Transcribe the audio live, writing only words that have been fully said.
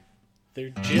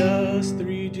They're just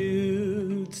three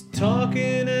dudes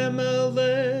talking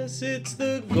MLS. It's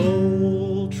the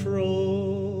Goal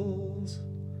Trolls.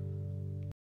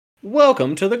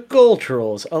 Welcome to the Goal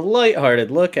Trolls, a lighthearted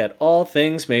look at all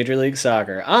things Major League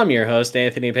Soccer. I'm your host,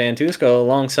 Anthony Pantusco,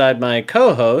 alongside my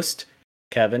co-host,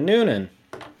 Kevin Noonan.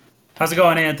 How's it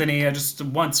going, Anthony? Just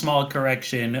one small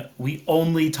correction. We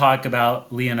only talk about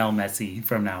Lionel Messi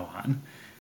from now on.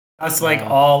 That's like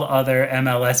all other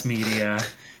MLS media.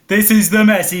 This is the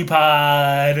Messi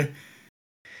Pod.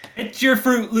 Get your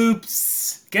Fruit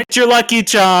Loops. Get your Lucky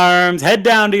Charms. Head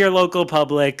down to your local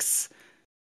Publix.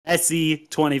 Messi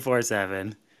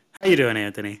 24/7. How you doing,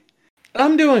 Anthony?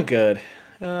 I'm doing good.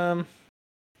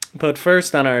 But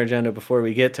first on our agenda before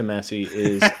we get to Messi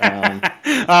is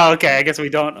oh, okay. I guess we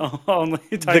don't only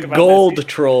talk the about Gold Messi.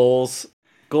 Trolls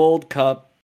Gold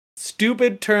Cup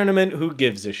stupid tournament. Who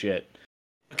gives a shit?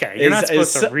 Okay, you're not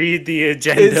supposed to read the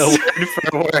agenda word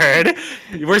for word.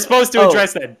 We're supposed to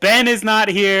address that. Ben is not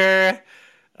here.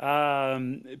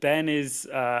 Ben is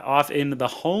off in the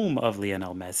home of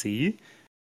Lionel Messi.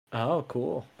 Oh,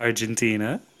 cool.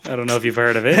 Argentina. I don't know if you've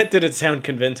heard of it. That didn't sound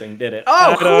convincing, did it?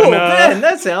 Oh, cool, Ben.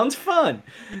 That sounds fun.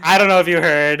 I don't know if you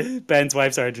heard. Ben's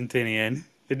wife's Argentinian.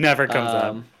 It never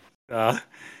comes up.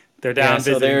 They're down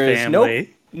visiting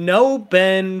family. No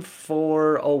Ben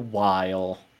for a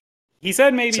while. He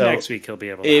said maybe next week he'll be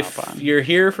able to hop on. If you're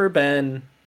here for Ben,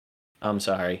 I'm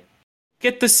sorry.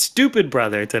 Get the stupid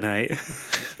brother tonight.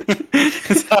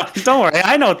 So, don't worry,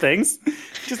 I know things.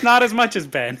 Just not as much as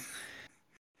Ben.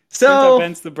 So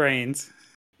Ben's the brains.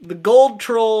 The Gold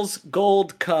Trolls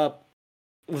Gold Cup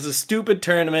was a stupid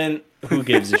tournament. Who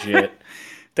gives a shit?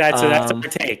 That's our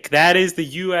take. That is the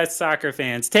U.S. soccer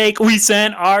fans' take. We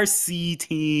sent our C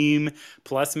team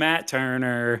plus Matt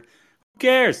Turner. Who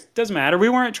cares? Doesn't matter. We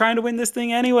weren't trying to win this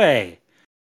thing anyway.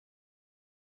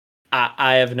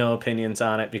 I have no opinions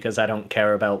on it because I don't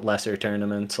care about lesser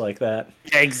tournaments like that.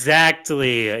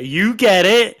 Exactly. You get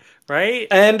it, right?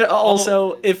 And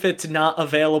also, if it's not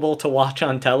available to watch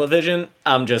on television,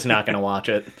 I'm just not going to watch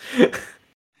it.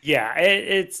 Yeah,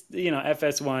 it's,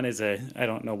 FS1 is I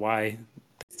don't know why they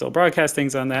still broadcast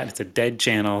things on that. It's a dead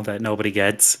channel that nobody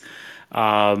gets.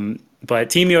 But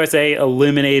Team USA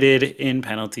eliminated in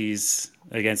penalties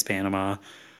against Panama.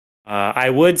 I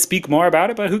would speak more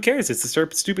about it, but who cares? It's a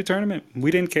stupid tournament.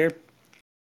 We didn't care.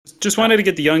 Just wanted to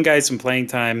get the young guys some playing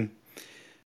time.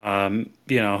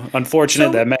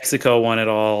 Unfortunate that Mexico won it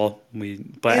all.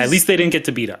 But at least they didn't get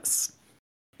to beat us.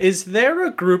 Is there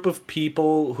a group of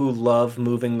people who love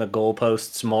moving the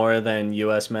goalposts more than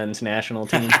U.S. men's national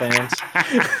team fans?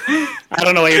 I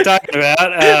don't know what you're talking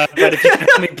about, but if you can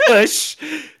help me push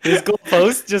this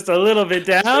goalpost just a little bit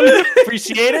down,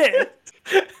 appreciate it.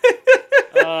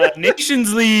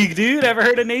 Nations League, dude. Ever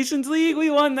heard of Nations League?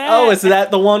 We won that. Oh, is that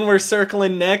the one we're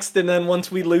circling next? And then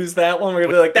once we lose that one, we're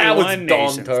going to be like, that was a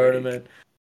dumb tournament.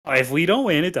 If we don't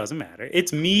win, it doesn't matter.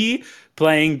 It's me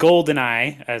playing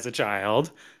GoldenEye as a child.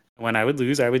 When I would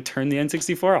lose, I would turn the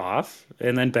N64 off,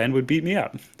 and then Ben would beat me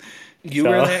up. You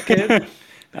were that kid?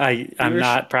 I'm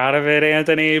not proud of it,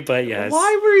 Anthony, but yes.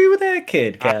 Why were you that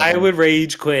kid, Kevin? I would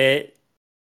rage quit.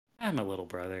 I'm a little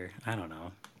brother. I don't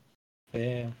know.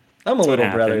 Yeah. I'm a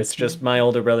little brother. It's just my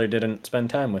older brother didn't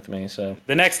spend time with me, so.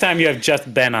 The next time you have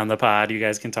just Ben on the pod, you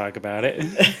guys can talk about it.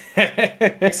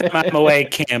 Next time I'm away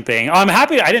camping. Oh, I'm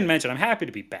happy. I didn't mention, I'm happy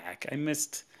to be back. I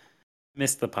missed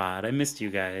the pod. I missed you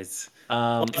guys.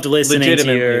 Loved listening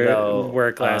to your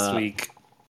work last week.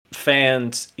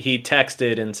 Fans, he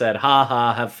texted and said,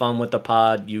 "Ha, have fun with the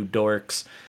pod, you dorks.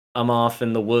 I'm off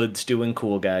in the woods doing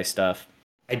cool guy stuff."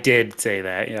 I did say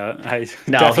that, yeah.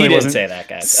 No, he didn't say that,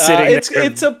 guys.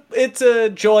 It's a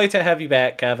joy to have you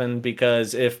back, Kevin,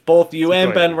 because if both you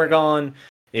and Ben were gone,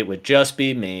 it would just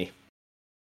be me.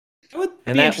 I would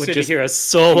be interested to hear a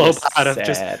solo pod of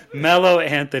just mellow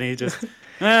Anthony just...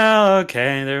 Well,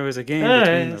 okay, there was a game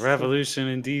between the Revolution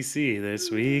and DC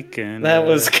this week, and that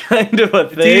was kind of a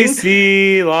thing.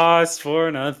 DC lost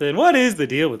 4-0. What is the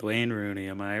deal with Wayne Rooney?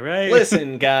 Am I right?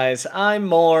 Listen, guys, I'm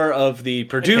more of the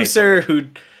producer who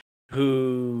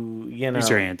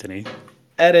Producer Anthony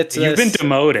edits. You've been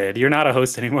demoted. You're not a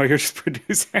host anymore. You're just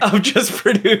producer. I'm just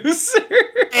producer.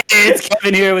 It's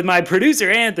Kevin here with my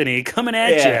producer Anthony coming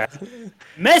at you.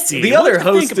 Messi. The other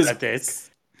host is about this.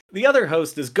 The other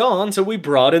host is gone, so we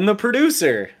brought in the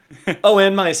producer. Oh,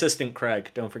 and my assistant, Craig.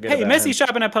 Don't forget about him. Hey, Messi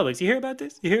shopping at Publix. You hear about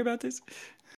this?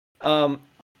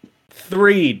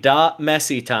 3.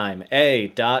 Messi time.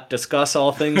 A. Discuss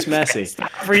all things Messi.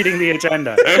 Stop reading the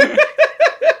agenda.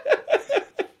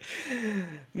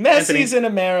 Messi's in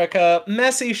America.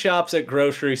 Messi shops at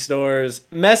grocery stores.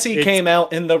 Messi came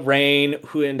out in the rain,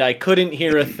 and I couldn't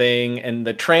hear a thing. And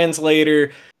the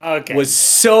translator was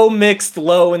so mixed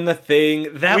low in the thing.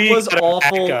 That was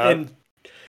awful. And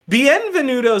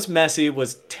Bienvenidos Messi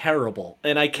was terrible.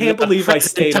 And I can't believe I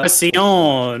stayed up. The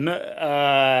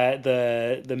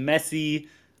Messi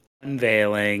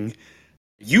unveiling.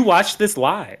 You watched this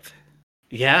live?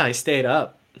 Yeah, I stayed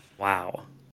up. Wow.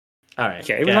 All right.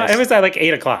 Okay, it was at like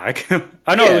 8:00.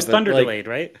 Oh no, it was thunder delayed,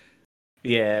 right?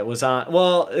 Yeah, it was on.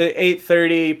 Well,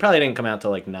 8:30. Probably didn't come out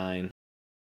till like 9.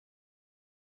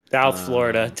 South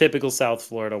Florida, typical South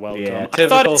Florida welcome. Yeah, I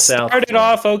thought it started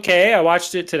off okay. I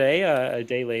watched it today, a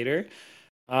day later.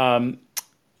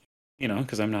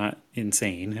 Because I'm not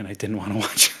insane and I didn't want to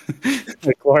watch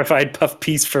the glorified puff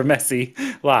piece for Messi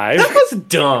live. That was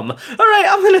dumb. All right,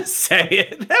 I'm gonna say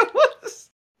it.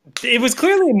 It was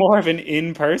clearly more of an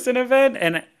in-person event,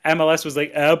 and MLS was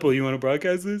like, "Apple, you want to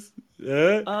broadcast this?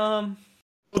 We'll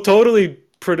totally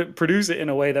produce it in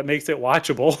a way that makes it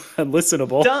watchable and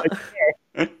listenable."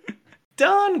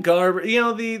 Don Garber,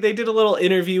 they did a little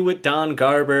interview with Don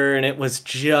Garber, and it was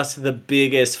just the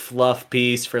biggest fluff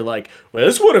piece for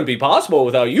this wouldn't be possible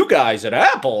without you guys at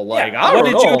Apple. What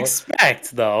did you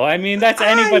expect, though? I mean, that's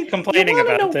anybody complaining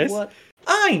about this.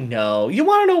 I know. You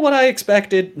want to know what I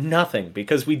expected? Nothing,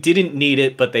 because we didn't need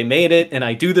it, but they made it, and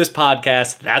I do this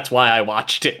podcast. That's why I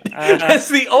watched it. That's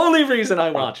the only reason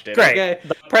I watched it. Great. Okay?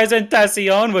 The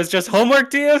presentación was just homework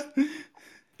to you?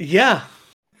 Yeah.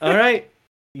 All right.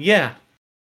 Yeah.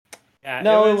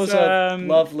 No, it was a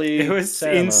lovely. It was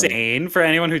ceremony. insane for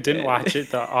anyone who didn't watch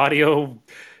it. The audio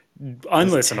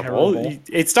unlistenable.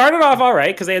 It started off all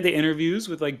right because they had the interviews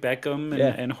with Beckham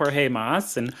and Jorge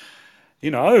Mas, and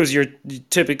it was your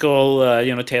typical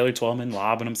Taylor Twellman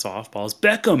lobbing him softballs.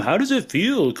 Beckham, how does it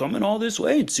feel coming all this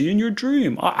way and seeing your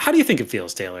dream? How do you think it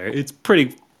feels, Taylor? It's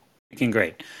pretty freaking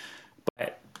great.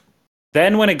 But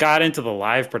then when it got into the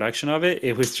live production of it,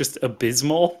 it was just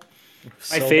abysmal.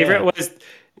 My favorite was.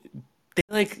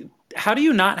 How do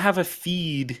you not have a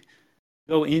feed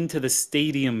go into the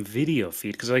stadium video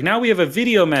feed? Because now we have a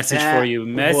video message for you,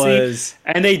 Messi,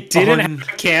 and they didn't have a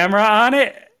camera on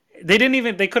it.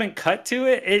 They couldn't cut to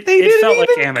it. It felt like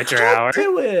amateur hour.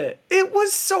 To it. It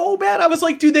was so bad. I was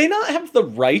like, do they not have the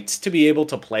rights to be able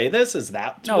to play this? Is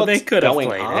that no? They could have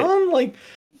played it.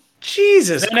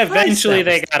 Jesus. Then eventually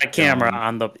they got a camera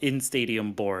on the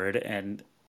in-stadium board and.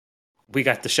 We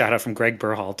got the shout out from Greg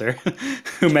Berhalter,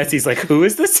 who Messi's like, who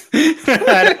is this?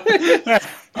 I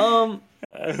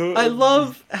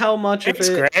love how much of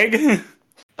it. Greg.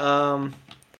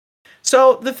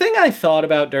 So the thing I thought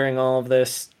about during all of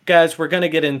this, guys, we're gonna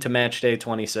get into match day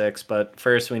 26, but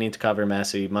first we need to cover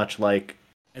Messi, much like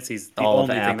Messi's the only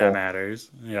thing that matters.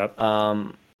 Yep.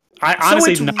 Not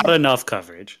enough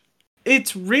coverage.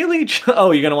 It's really... Oh,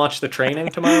 you're going to watch the training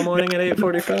tomorrow morning at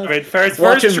 8:45? First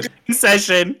training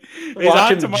session.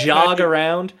 Watch him jog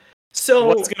around.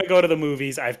 So I was going to go to the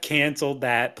movies. I've canceled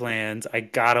that plans. I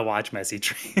got to watch Messi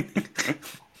train.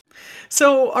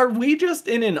 So are we just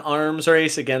in an arms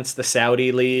race against the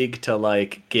Saudi League to,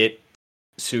 get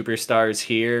superstars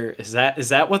here? Is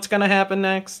that what's going to happen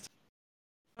next?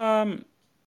 No,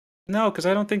 because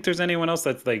I don't think there's anyone else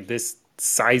that's, this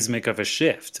seismic of a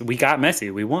shift. We got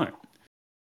Messi. We won.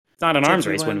 It's not an arms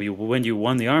race when you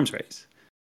won the arms race.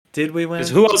 Did we win?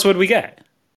 Because who else would we get?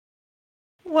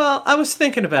 Well, I was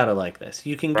thinking about it like this.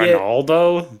 You can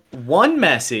Ronaldo? Get one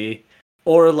Messi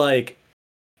or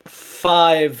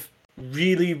 5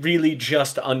 really, really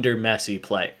just under Messi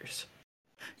players.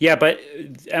 Yeah, but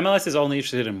MLS is only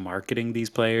interested in marketing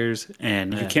these players,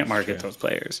 and you can't market those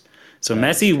players. So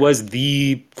Messi was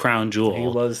the crown jewel. He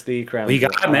was the crown jewel. We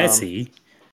got Messi.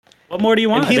 What more do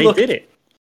you want? They did it.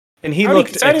 And he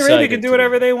looked Saudi Arabia can do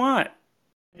whatever they want.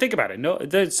 Think about it. No,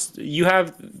 you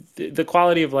have the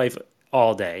quality of life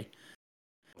all day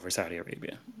over Saudi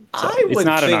Arabia. So it's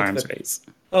not an arms race.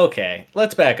 Okay,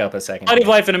 let's back up a second. Quality of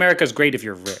life in America is great if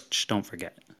you're rich. Don't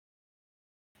forget.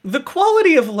 The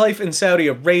quality of life in Saudi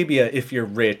Arabia, if you're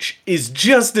rich, is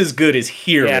just as good as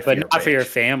here. Yeah, but not for your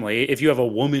family. If you have a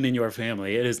woman in your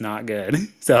family, it is not good.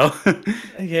 So,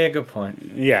 yeah, good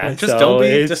point. Yeah,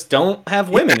 just don't have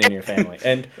women in your family,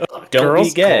 and don't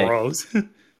be gay.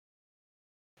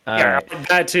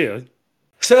 That too.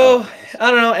 So, I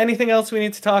don't know, anything else we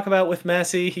need to talk about with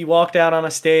Messi? He walked out on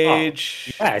a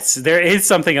stage. Yes, there is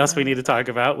something else we need to talk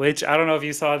about, which I don't know if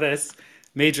you saw this.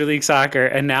 Major League Soccer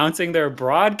announcing their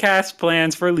broadcast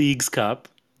plans for Leagues Cup.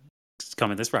 It's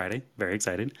coming this Friday. Very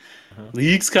excited.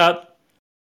 Leagues Cup.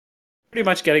 pretty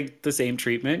much getting the same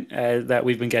treatment that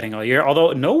we've been getting all year.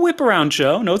 Although no whip around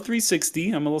show, no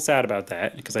 360. I'm a little sad about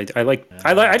that because I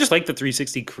just like the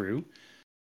 360 crew.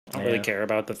 I don't really care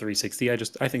about the 360.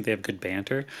 I think they have good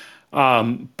banter.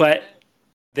 But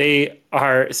they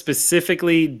are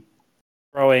specifically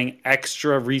throwing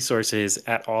extra resources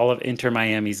at all of Inter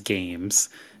Miami's games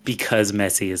because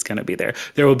Messi is going to be there.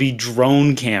 There will be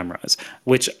drone cameras,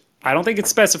 which I don't think it's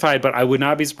specified, but I would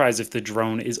not be surprised if the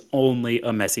drone is only a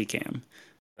Messi cam.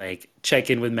 Like, check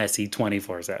in with Messi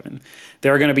 24/7.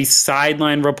 There are going to be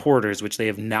sideline reporters, which they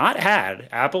have not had.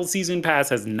 Apple Season Pass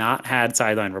has not had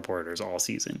sideline reporters all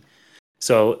season.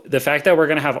 So the fact that we're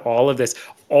going to have all of this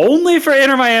only for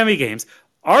Inter Miami games,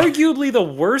 arguably the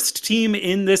worst team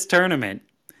in this tournament.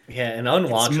 Yeah, an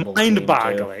unwatchable. It's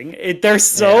mind-boggling. They're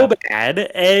so bad.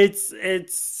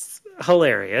 It's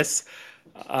hilarious.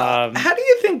 How do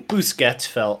you think Busquets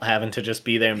felt having to just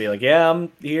be there and be like, "Yeah,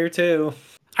 I'm here too"?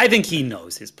 I think he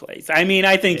knows his place. I mean,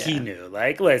 I think he knew.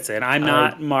 Like, listen, I'm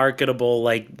not marketable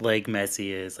like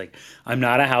Messi is. Like, I'm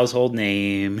not a household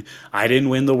name. I didn't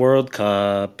win the World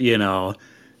Cup, you know.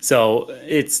 So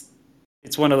it's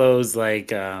one of those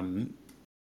like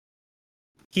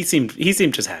he seemed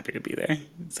just happy to be there.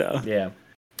 So yeah.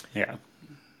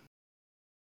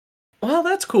 Well,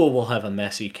 that's cool. We'll have a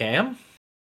Messi cam.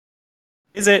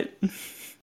 Is it?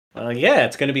 Yeah,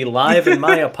 it's going to be live in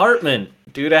my apartment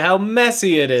due to how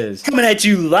messy it is. Coming at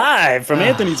you live from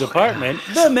Anthony's apartment,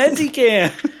 the Messi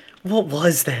cam. What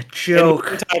was that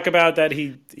joke? And we talk about that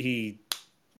he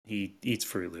eats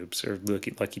Fruit Loops or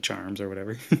Lucky Charms or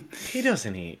whatever. He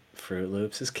doesn't eat Fruit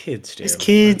Loops. His kids do. His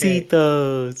kids eat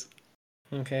those.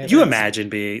 Okay. You imagine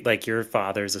being like your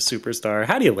father's a superstar.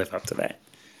 How do you live up to that?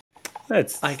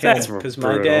 That's because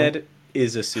my dad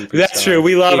is a superstar. That's true.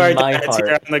 We love our dads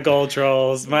here on the Goal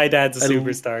Trolls. My dad's a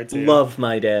superstar too. Love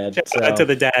my dad. Shout out to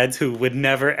the dads who would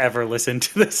never ever listen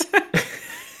to this.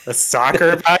 A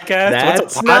soccer podcast?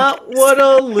 That's not what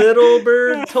a little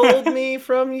bird told me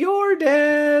from your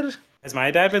dad. Has my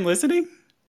dad been listening?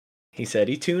 He said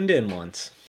he tuned in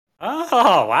once.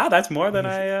 Oh, wow. That's more than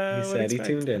He said he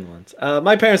tuned in once.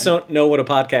 My parents don't know what a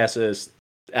podcast is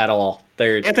at all.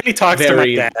 Anthony talks to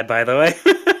my dad, by the way.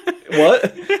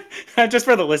 What? Just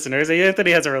for the listeners,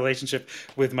 Anthony has a relationship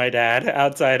with my dad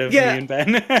outside of me and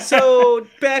Ben. So,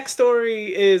 backstory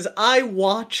is I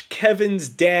watch Kevin's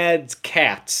dad's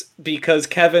cats because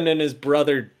Kevin and his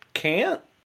brother can't.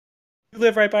 You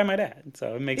live right by my dad,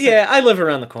 so it makes sense. Yeah, I live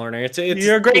around the corner.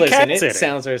 You're a great cat sitter. It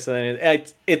sounds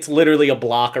it's literally a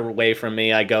block away from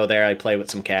me. I go there, I play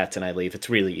with some cats, and I leave. It's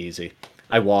really easy.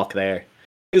 I walk there.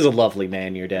 He's a lovely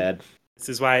man, your dad. This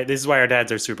is why our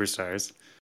dads are superstars.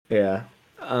 Yeah.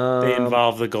 They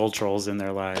involve the Goal Trolls in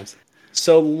their lives.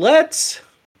 So let's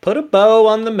put a bow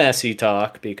on the Messi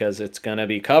talk because it's going to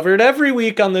be covered every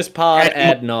week on this pod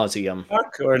ad nauseum.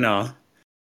 Or no?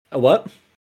 A what?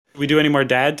 Should we do any more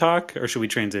dad talk or should we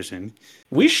transition?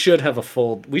 We should have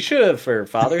for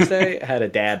Father's Day had a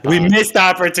dad pod. We missed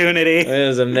opportunity. It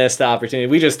was a missed opportunity.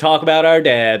 We just talk about our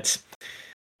dads.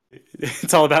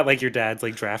 It's all about like your dad's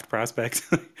like draft prospects.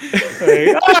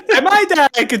 My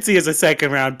dad I could see as a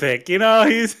second round pick. You know,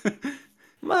 he's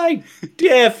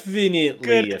definitely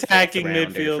good attacking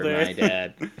midfielder. For my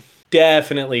dad,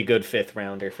 definitely good fifth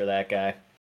rounder for that guy.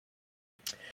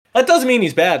 That doesn't mean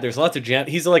he's bad. There's lots of gem.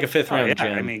 He's like a fifth round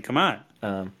gem. I mean, come on.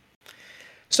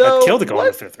 So I'd kill to go in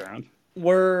the fifth round.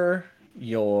 Were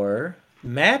your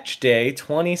match day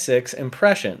 26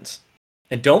 impressions?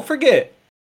 And don't forget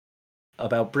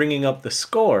about bringing up the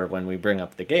score when we bring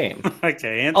up the game.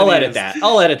 Okay, Anthony, I'll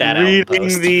edit that out.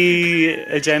 Reading the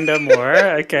agenda more.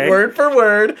 Okay. Word for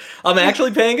word. I'm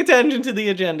actually paying attention to the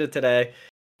agenda today.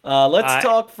 Let's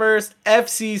talk first.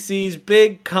 FCC's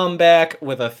big comeback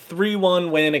with a 3-1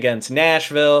 win against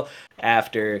Nashville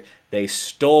after they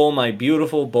stole my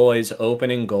beautiful boy's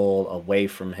opening goal away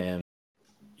from him.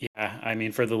 Yeah, I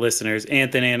mean, for the listeners,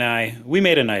 Anthony and I, we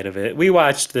made a night of it. We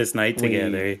watched this night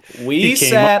together. We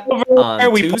sat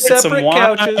on two separate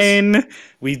couches.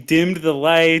 We dimmed the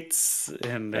lights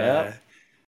and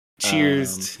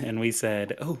cheersed, and we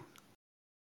said, "Oh."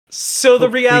 So the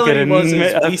reality was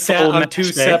we sat on two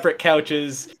separate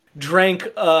couches, drank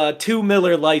 2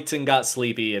 Miller Lights, and got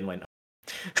sleepy and went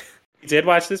home. We did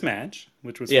watch this match,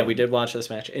 which was fun. We did watch this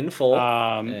match in full.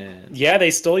 Yeah,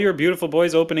 they stole your beautiful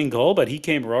boy's opening goal, but he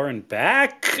came roaring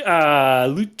back.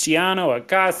 Luciano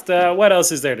Acosta. What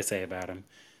else is there to say about him?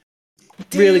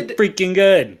 Really freaking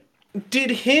good.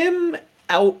 Did him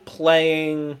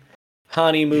outplaying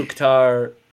Hani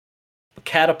Mukhtar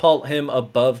catapult him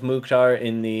above Mukhtar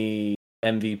in the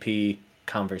MVP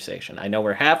conversation? I know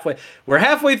we're halfway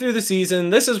through the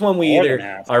season. This is when we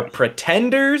either are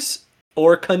pretenders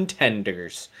or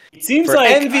contenders? It seems for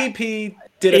like MVP.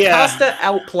 Did Acosta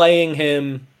outplaying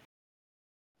him?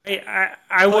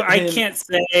 I can't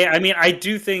say. I mean, I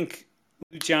do think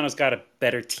Luciano's got a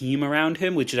better team around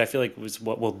him, which I feel like was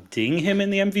what will ding him in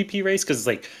the MVP race, because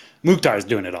like Mukhtar's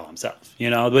doing it all himself,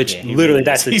 which literally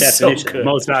that's the definition, so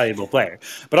most valuable player.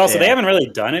 But also they haven't really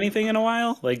done anything in a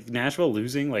while, like Nashville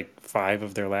losing like 5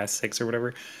 of their last 6 or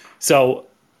whatever. So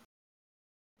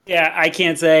yeah, I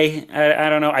can't say. I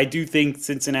don't know. I do think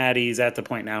Cincinnati's at the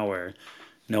point now where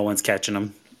no one's catching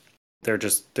them. They're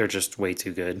just way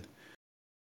too good.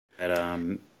 But,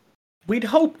 we'd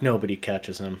hope nobody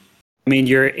catches them. I mean,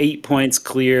 you're 8 points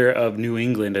clear of New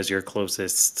England as your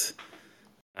closest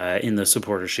in the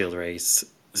Supporter Shield race.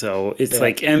 So it's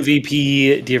like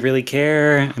MVP. Do you really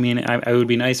care? I mean, I would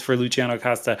be nice for Luciano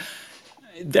Acosta.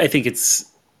 I think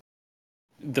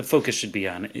the focus should be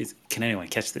on can anyone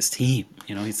catch this team?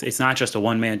 It's not just a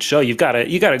one-man show. You got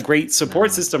a great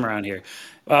support system around here.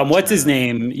 What's his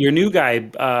name? Your new guy,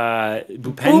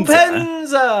 Bupenza.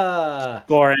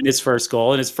 Scoring his first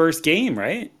goal in his first game,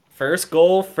 right? First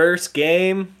goal, first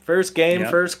game, first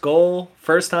goal,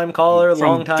 first time caller,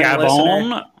 long time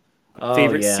listener.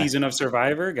 Favorite season of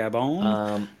Survivor,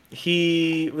 Gabon.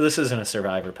 This isn't a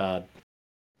Survivor pod,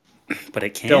 but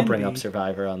it can. Don't bring up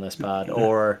Survivor on this pod,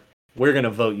 or we're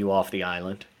gonna vote you off the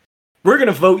island. We're going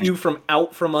to vote you from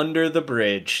under the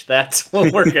bridge. That's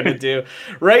what we're going to do.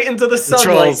 Right into the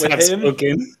sunlight with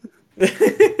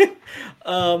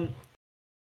him.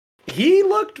 He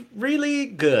looked really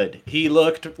good. He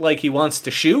looked like he wants to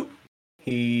shoot.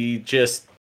 He just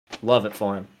love it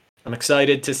for him. I'm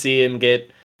excited to see him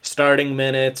get starting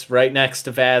minutes right next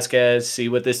to Vasquez, see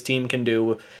what this team can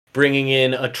do. Bringing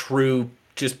in a true,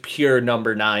 just pure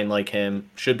number 9 like him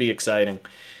should be exciting.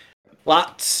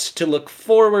 Lots to look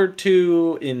forward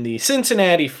to in the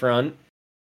Cincinnati front.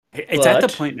 It's at the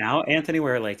point now, Anthony,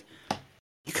 where like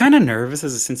you're kind of nervous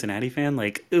as a Cincinnati fan.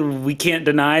 Like we can't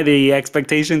deny the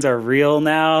expectations are real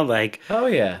now. Like, oh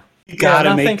yeah, you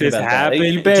gotta make this happen. Do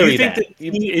you think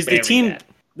that.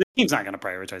 The team's not going to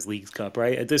prioritize Leagues Cup,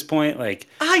 right? At this point, like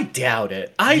I doubt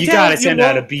it. You got to send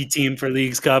out a B team for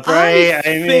Leagues Cup, right? I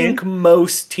think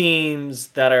most teams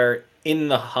that are in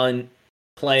the hunt.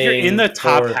 You're in the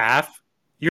top half,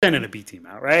 you're sending a B team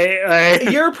out, right?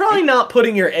 You're probably not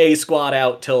putting your A squad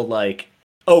out till like,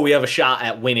 we have a shot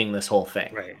at winning this whole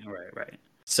thing. Right.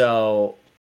 So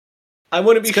I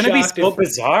wouldn't be shocked. It's going to be so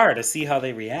bizarre to see how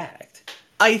they react.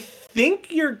 I think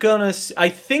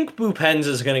Bupenza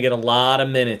is going to get a lot of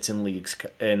minutes in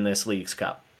this Leagues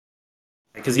Cup.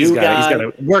 Because he's got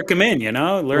to work him in,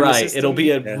 learn the system. It'll be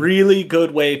a really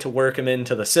good way to work him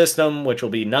into the system, which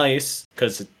will be nice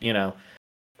because,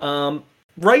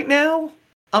 right now,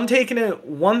 I'm taking it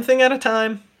one thing at a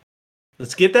time.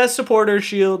 Let's get that supporter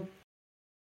shield.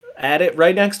 Add it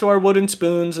right next to our wooden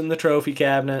spoons in the trophy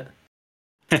cabinet.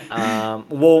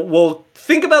 We'll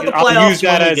think about the playoffs. I'll use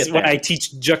that when I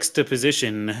teach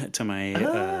juxtaposition to my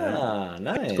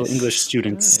nice. English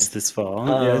students this fall.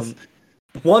 Yes.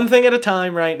 One thing at a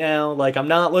time right now. Like I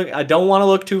don't want to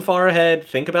look too far ahead.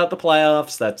 Think about the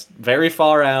playoffs. That's very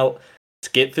far out.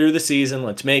 Let's get through the season.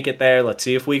 Let's make it there. Let's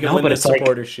see if we can win the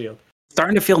supporter shield.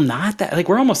 Starting to feel not that like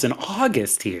we're almost in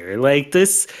August here. Like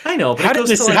this. I know. But how did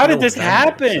this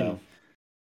happen? So.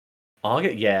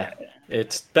 August. Yeah,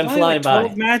 it's been flying by.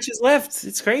 12 matches left.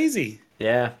 It's crazy.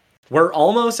 Yeah, we're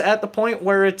almost at the point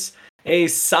where it's a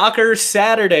soccer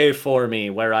Saturday for me,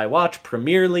 where I watch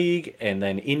Premier League and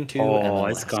then into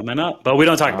MLS. It's coming up, but we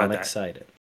don't talk about that. I'm excited.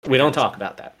 We don't talk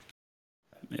about that.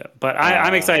 Yeah, but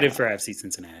I'm excited for FC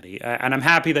Cincinnati, and I'm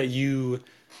happy that you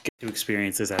get to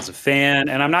experience this as a fan,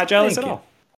 and I'm not jealous at all.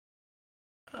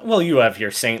 Well, you have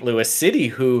your St. Louis City,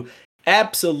 who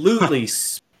absolutely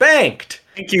spanked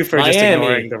Thank you for Miami. Just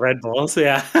ignoring the Red Bulls.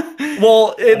 Yeah.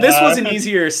 Well, this was an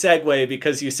easier segue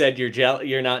because you said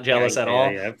you're not jealous at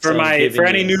all. Yeah. For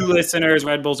any new listeners,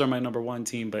 Red Bulls are my number 1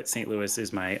 team, but St. Louis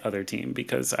is my other team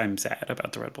because I'm sad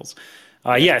about the Red Bulls.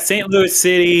 St. Louis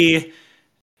City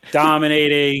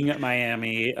dominating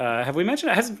Miami. Have we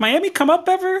mentioned it? Has Miami come up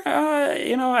ever?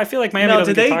 I feel like Miami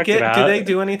doesn't get talked about. Did they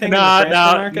do anything?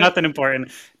 No, nothing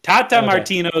important. Tata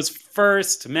Martino's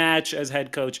first match as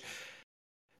head coach.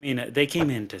 I mean, they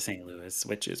came into St. Louis,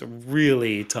 which is a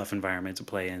really tough environment to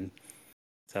play in.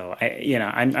 So,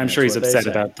 I'm sure he's upset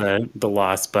about the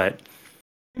loss, but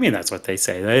I mean, that's what they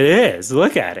say. It is.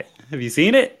 Look at it. Have you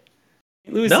seen it?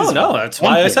 No, that's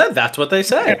why I said that's what they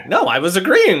say. Yeah. No, I was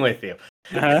agreeing with you.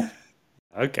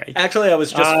 Okay. Actually, I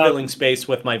was just filling space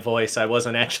with my voice. I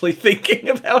wasn't actually thinking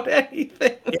about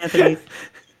anything. Anthony,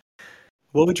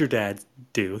 what would your dad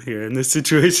do here in this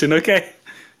situation? Okay.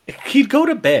 He'd go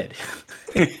to bed.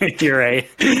 You're right.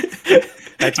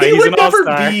 That's why He he's would an never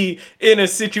all-star. be in a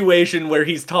situation where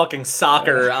he's talking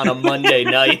soccer on a Monday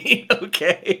night.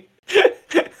 Okay.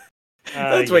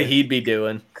 That's what Yeah. he'd be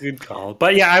doing. Good call.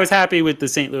 But yeah, I was happy with the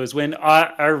St. Louis win.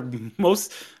 Our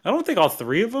most, I don't think all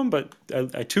three of them, but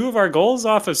two of our goals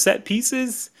off of set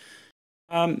pieces.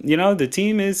 The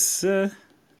team is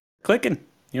clicking.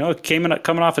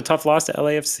 Coming off a tough loss to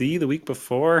LAFC the week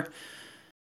before.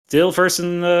 Still first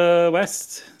in the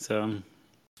West. So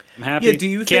I'm happy. Yeah, do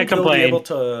you Can't think complain. they'll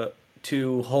be able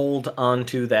to hold on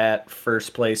to that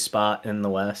first place spot in the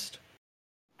West?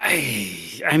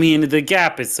 I mean, the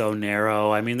gap is so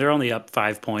narrow. I mean, they're only up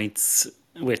 5 points,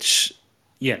 which,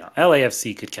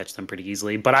 LAFC could catch them pretty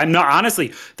easily. But I'm not,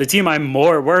 honestly, the team I'm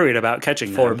more worried about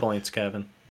catching 4 them. points, Kevin.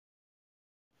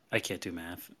 I can't do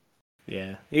math.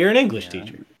 Yeah, you're an English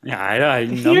teacher. Yeah, I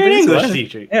you're an English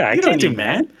teacher. Yeah, I can't do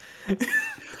math.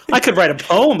 I could write a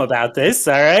poem about this,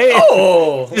 all right?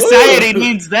 Oh! Society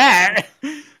needs that.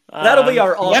 That'll be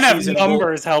our off-season. None of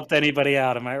numbers helped anybody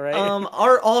out, am I right?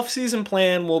 Our off-season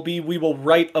plan will be we will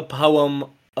write a poem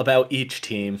about each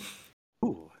team.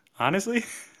 Ooh, honestly?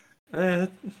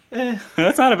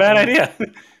 That's not a bad idea.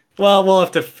 Well, we'll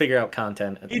have to figure out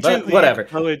content. But whatever.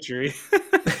 Poetry.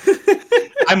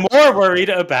 I'm more worried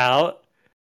about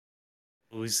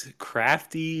those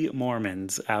crafty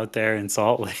Mormons out there in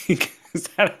Salt Lake. Is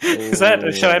that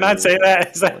should I not say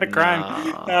that? Is that a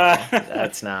crime? No,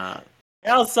 that's not.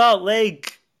 Hell, Salt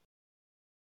Lake.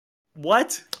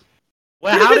 What?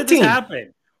 Well, how did this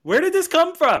happen? Where did this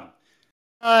come from?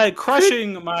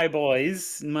 Crushing my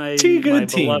boys, my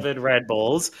beloved Red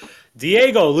Bulls.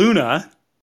 Diego Luna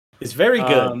is very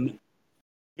good.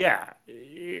 Yeah,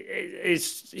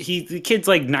 the kid's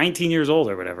like 19 years old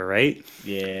or whatever, right?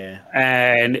 Yeah,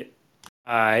 and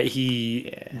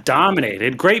he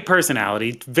dominated. Great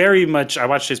personality. Very much. I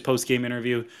watched his post-game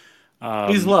interview.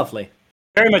 He's lovely.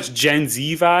 Very much Gen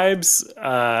Z vibes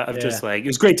of just like, it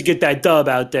was great to get that dub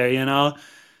out there,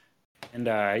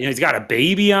 And he's got a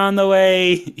baby on the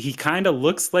way. He kind of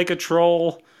looks like a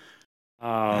troll.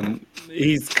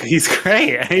 He's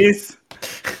great. He's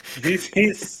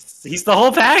the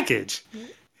whole package.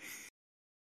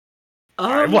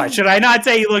 What, should I not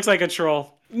say he looks like a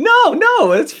troll?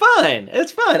 No, it's fine.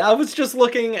 It's fine. I was just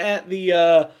looking at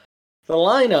the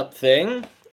lineup thing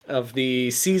of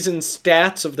the season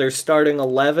stats of their starting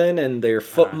 11 and their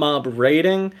foot mob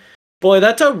rating. Boy,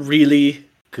 that's a really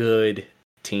good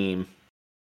team.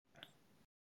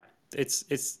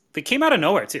 They came out of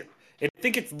nowhere too. I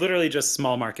think it's literally just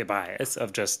small market bias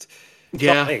of just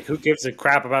Salt Lake. Who gives a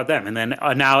crap about them? And then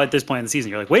now at this point in the season,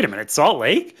 you're like, wait a minute, Salt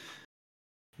Lake?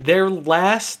 Their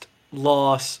last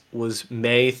loss was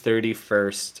May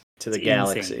 31st to the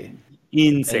Galaxy.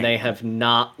 Insane. And they have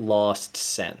not lost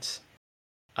since.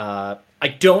 I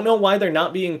don't know why they're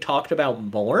not being talked about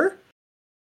more.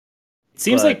 It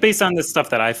seems like based on the stuff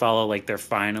that I follow, like they're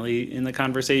finally in the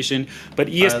conversation. But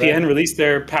ESPN released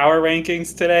their power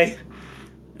rankings today.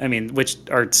 I mean, which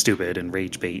are stupid and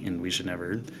rage bait, and we should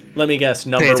never. Let me guess.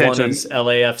 Number one is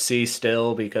LAFC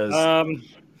still because.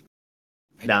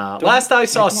 Last I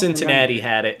saw, Cincinnati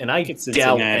had it, and I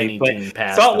doubt any team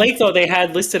passed Salt Lake, though, they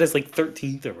had listed as like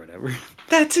 13th or whatever.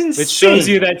 That's insane. Which shows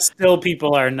you that still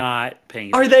people are not paying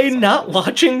attention. Are they not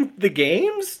watching the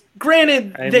games?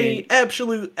 Granted, they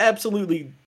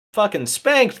absolutely fucking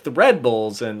spanked the Red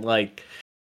Bulls and like.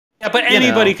 Yeah, but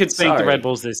anybody could spank the Red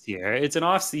Bulls this year. It's an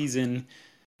off season.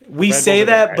 We say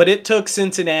that, but it took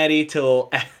Cincinnati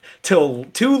till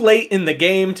too late in the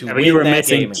game to win that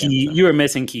game. You were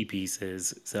missing key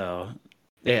pieces, so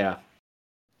yeah.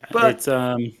 But it's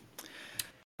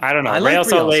I don't know. Real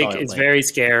Salt Lake is very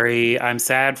scary. I'm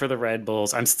sad for the Red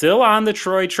Bulls. I'm still on the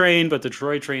Troy train, but the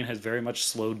Troy train has very much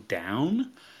slowed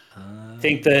down. I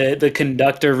think the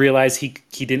conductor realized he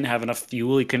didn't have enough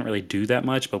fuel. He couldn't really do that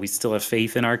much, but we still have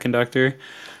faith in our conductor.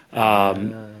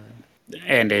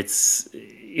 And it's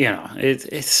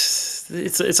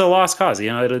it's a lost cause.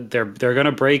 They're going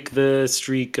to break the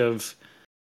streak of.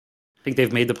 I think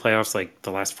they've made the playoffs like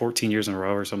the last 14 years in a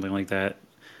row or something like that.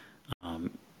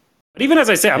 But even as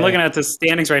I say, I'm looking at the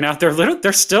standings right now.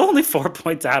 They're still only 4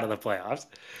 points out of the playoffs.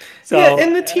 So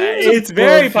and the team it's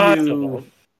very possible.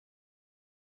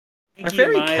 Are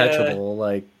very catchable.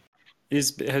 Like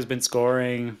has been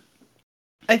scoring.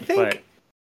 I think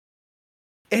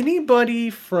anybody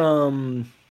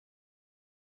from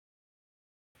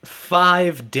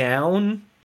 5 down,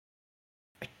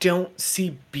 I don't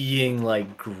see being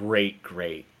like great.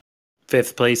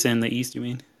 5th place in the East, you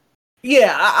mean?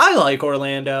 Yeah, I like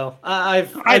Orlando. I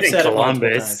think said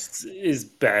Columbus is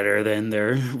better than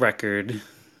their record.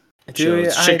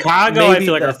 Dude, Chicago, I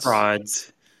feel like are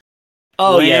frauds.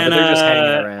 Oh, Atlanta, yeah, but they're just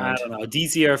hanging around. I don't know.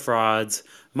 DC are frauds.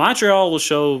 Montreal will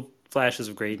show flashes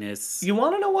of greatness. You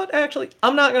want to know what, actually?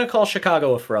 I'm not going to call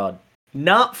Chicago a fraud.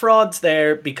 Not frauds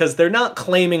there because they're not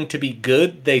claiming to be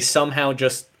good. They somehow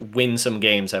just win some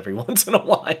games every once in a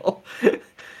while.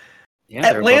 Yeah,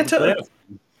 Atlanta,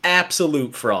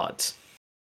 absolute frauds.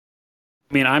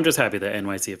 I mean, I'm just happy that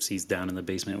NYCFC's down in the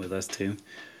basement with us, too.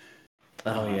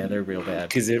 Oh, yeah, they're real bad.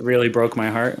 Because it really broke my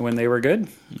heart when they were good,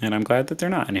 and I'm glad that they're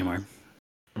not anymore.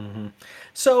 Mm-hmm.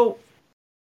 So,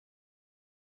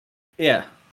 yeah.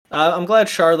 I'm glad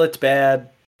Charlotte's bad.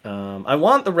 I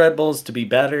want the Red Bulls to be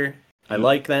better. I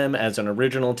like them as an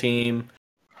original team.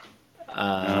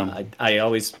 I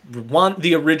always want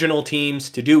the original teams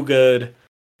to do good,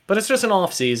 but it's just an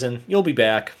off season. You'll be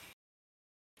back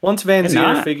once Van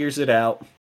Zier figures it out.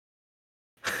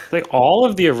 Like all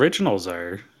of the originals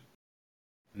are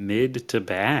mid to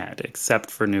bad, except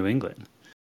for New England.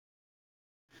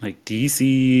 Like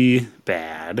DC,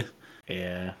 bad.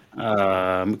 Yeah.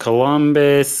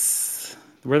 Columbus,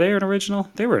 were they an original?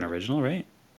 They were an original, right?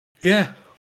 Yeah.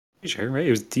 Sure, right? It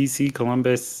was DC,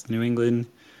 Columbus, New England.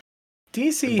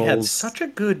 DC had such a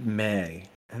good May,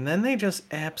 and then they just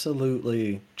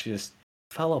absolutely just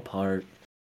fell apart.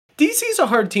 DC's a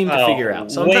hard team to figure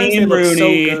out. Sometimes they look so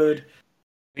good.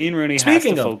 Wayne Rooney has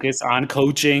to focus on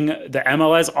coaching the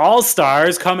MLS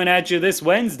All-Stars coming at you this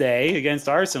Wednesday against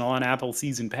Arsenal on Apple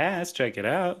Season Pass. Check it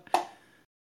out.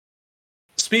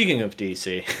 Speaking of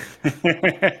DC,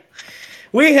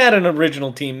 we had an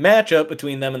original team matchup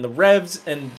between them and the Revs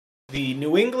and the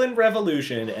New England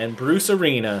Revolution, and Bruce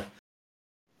Arena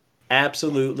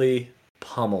absolutely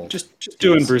pummeled. Just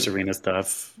doing Bruce Arena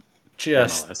stuff.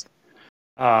 Just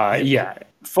yeah,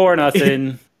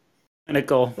 4-0.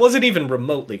 Pinnacle. Wasn't even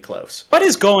remotely close. What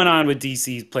is going on with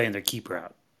DC playing their keeper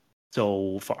out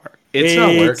so far? It's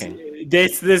not working.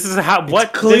 This is how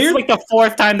what clear. This is like the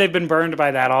fourth time they've been burned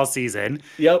by that all season.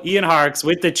 Yep. Ian Harkes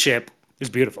with the chip is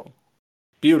beautiful.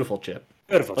 Beautiful chip.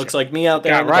 Beautiful. Looks like me out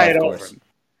there on the right golf course.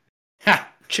 Ha!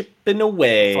 Chipping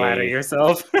away. Flatter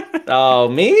yourself. Oh,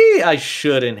 me? I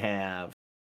shouldn't have.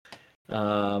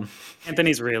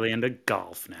 Anthony's really into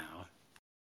golf now.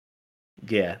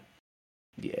 Yeah.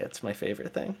 Yeah, it's my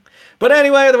favorite thing. But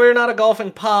anyway, we're not a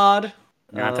golfing pod.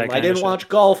 I didn't watch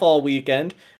golf all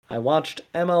weekend. I watched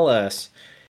MLS.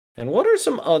 And what are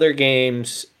some other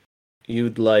games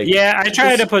you'd like? Yeah, I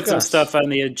tried to put some stuff on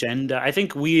the agenda. I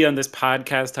think we on this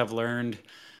podcast have learned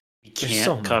we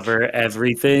can't cover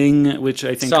everything, which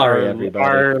I think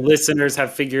our listeners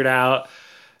have figured out.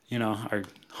 You know, our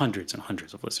hundreds and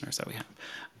hundreds of listeners that we have.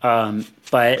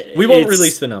 But we won't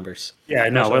release the numbers. Yeah,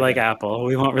 no, we're like Apple.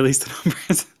 We won't release the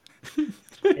numbers.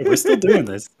 Hey, we're still doing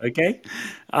this, okay?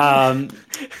 But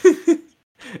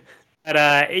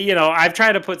you know, I've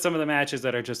tried to put some of the matches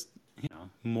that are just, you know,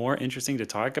 more interesting to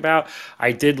talk about.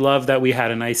 I did love that we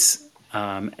had a nice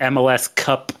MLS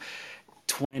Cup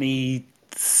 2017-16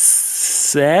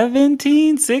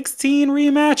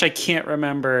 rematch. I can't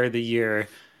remember the year.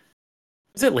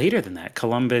 Was it later than that?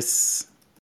 Columbus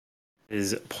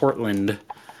is Portland.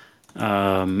 We're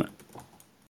in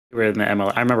the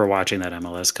MLS. I remember watching that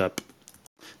MLS Cup.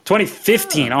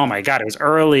 2015. Oh my God, it was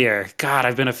earlier. God,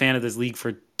 I've been a fan of this league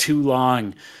for too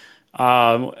long.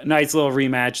 Nice little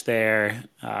rematch there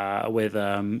with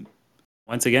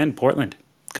once again Portland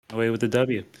coming away with the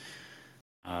W.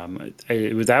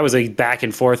 That was a back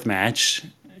and forth match.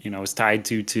 You know, it was tied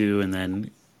 2-2, and then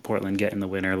Portland getting the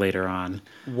winner later on.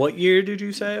 What year did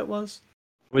you say it was?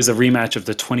 It was a rematch of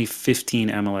the 2015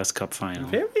 MLS Cup final.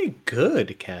 Very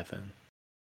good, Kevin.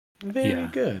 Very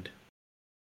good.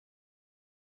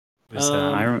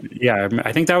 I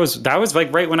think that was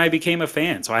like right when I became a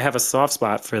fan. So I have a soft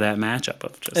spot for that matchup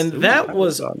of just. And that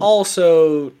was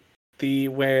also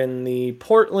when the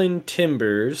Portland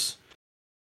Timbers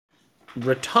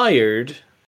retired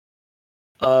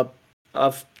a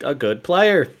good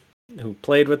player who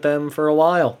played with them for a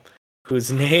while, whose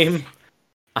name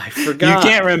I forgot. You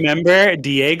can't remember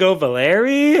Diego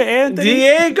Valeri, Anthony?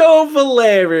 Diego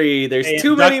Valeri. There's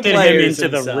too many players him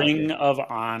into the Ring of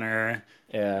Honor.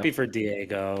 Yeah. Happy for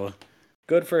Diego.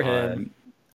 Good for him.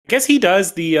 I guess he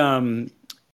does the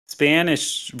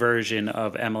Spanish version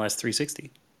of MLS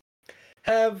 360.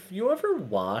 Have you ever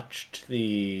watched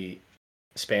the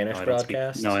Spanish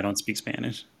broadcast? No, I don't speak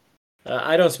Spanish.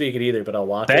 I don't speak it either, but I'll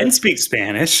watch it. Ben speaks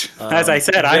Spanish. As I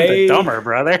said, I'm the dumber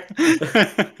brother.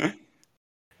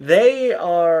 They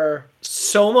are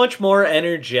so much more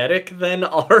energetic than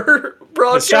our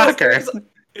broadcasters. Shocker.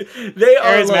 They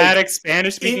are charismatic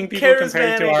Spanish-speaking people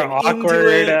compared to our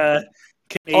awkward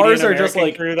Canadian ours are just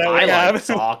like, crew that I we have. like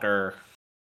soccer.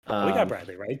 We got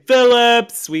Bradley Wright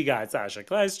Phillips. We got Sasha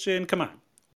Kljestan. Come on.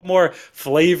 What more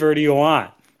flavor do you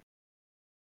want?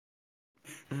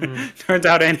 Turns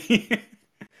out any.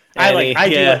 I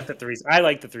do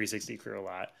like the 360 crew a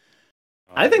lot.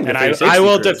 I think the 360 I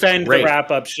will crew defend the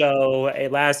wrap-up show.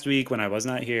 Last week when I was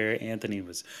not here, Anthony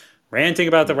was ranting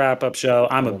about the wrap-up show.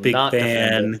 I'm a big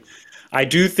fan. I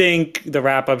do think the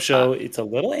wrap-up show, it's a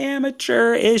little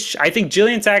amateur-ish. I think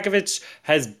Jillian Sakovic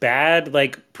has bad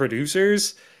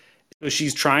producers. So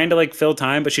she's trying to fill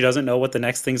time, but she doesn't know what the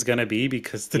next thing's going to be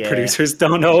because the producers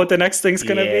don't know what the next thing's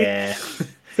going to be.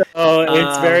 So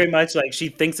it's very much she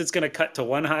thinks it's going to cut to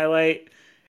one highlight,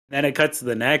 then it cuts to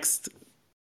the next.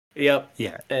 Yep.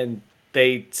 Yeah. And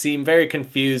they seem very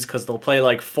confused because they'll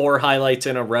play 4 highlights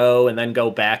in a row and then go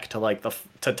back to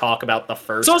to talk about the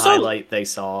first highlight they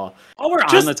saw. While we're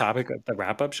on the topic of the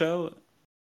wrap-up show,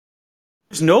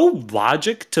 there's no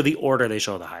logic to the order they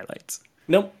show the highlights.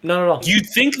 Nope, not at all. You'd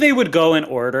think they would go in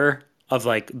order of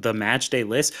the match day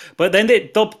list, but then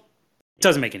they'll. It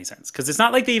doesn't make any sense because it's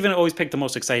not like they even always pick the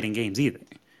most exciting games either.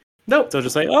 No, so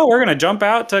just we're gonna jump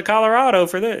out to Colorado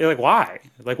for this. You're why?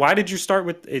 Why did you start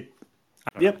with it?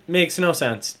 Yep, makes no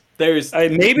sense. There's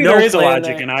maybe there is a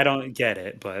logic and I don't get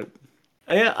it, but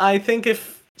I think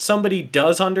if somebody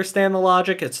does understand the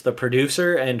logic, it's the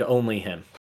producer and only him.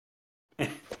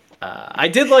 I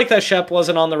did like that Shep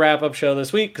wasn't on the wrap-up show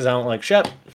this week because I don't like Shep.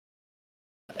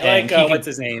 What's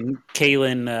his name?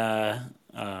 Kalen.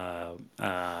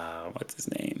 What's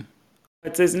his name?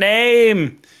 What's his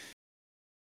name?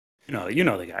 You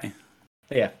know the guy.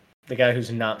 Yeah, the guy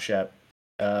who's not Shep.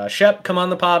 Shep, come on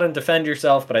the pod and defend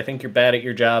yourself, but I think you're bad at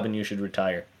your job and you should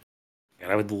retire.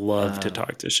 I would love to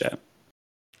talk to Shep.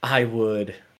 I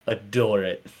would adore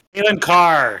it. Kalen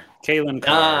Carr.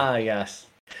 Ah, yes.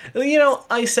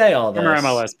 I say all this. Former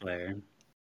MLS player.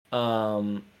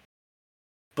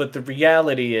 But the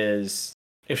reality is,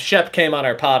 if Shep came on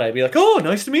our pod, I'd be like, "Oh,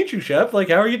 nice to meet you, Shep. How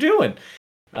are you doing?"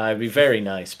 It'd be very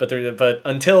nice. But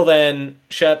until then,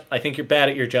 Shep, I think you're bad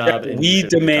at your job. And we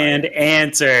demand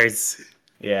answers.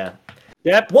 Yeah.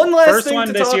 Yep. One last first thing one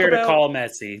to this talk year about. To call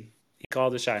Messi. He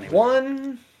called the shining.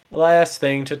 One last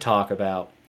thing to talk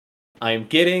about. I'm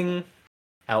getting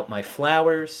out my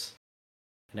flowers,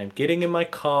 and I'm getting in my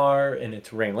car, and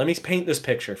it's raining. Let me paint this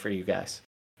picture for you guys.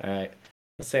 All right.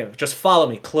 Let's say, just follow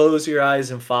me. Close your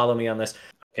eyes and follow me on this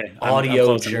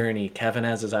audio journey. Kevin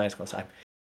has his eyes closed.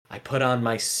 I put on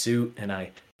my suit and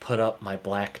I put up my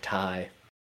black tie,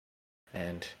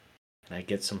 and I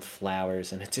get some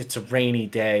flowers, and it's a rainy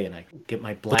day, and I get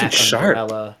my black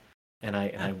umbrella, and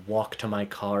I walk to my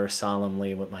car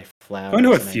solemnly with my flowers. Going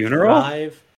to a funeral? I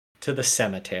drive to the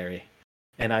cemetery,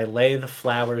 and I lay the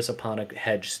flowers upon a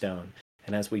headstone.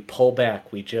 And as we pull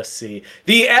back, we just see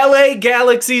the LA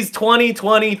Galaxy's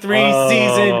 2023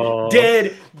 season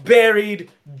dead,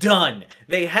 buried, done.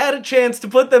 They had a chance to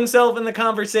put themselves in the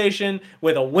conversation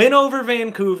with a win over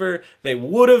Vancouver. They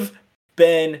would have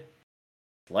been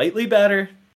slightly better.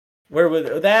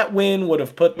 That win would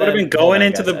have put them... Would have been going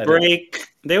into the break.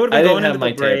 They would have been going into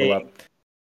the break.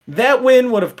 That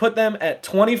win would have put them at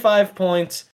 25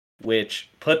 points, which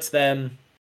puts them...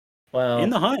 in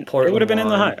the hunt. They would have been in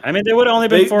the hunt. I mean, they would have only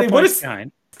been 4 points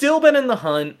behind. Still been in the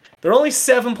hunt. They're only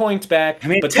 7 points back. I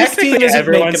mean, but this team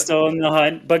everyone's still in the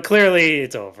hunt, but clearly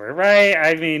it's over, right?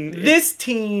 I mean, this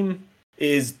team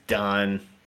is done.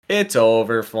 It's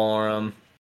over for them.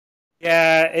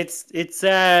 Yeah, it's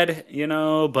sad,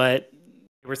 but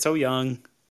they were so young.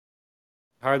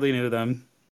 Hardly knew them.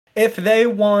 If they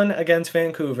won against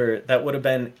Vancouver, that would have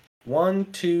been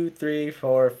 1, 2, 3,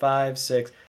 4, 5,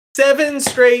 6... 7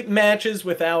 straight matches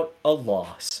without a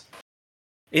loss.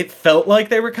 It felt like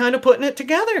they were kind of putting it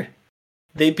together.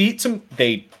 They played some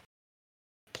good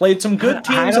teams.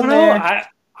 I don't know.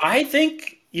 I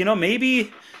think,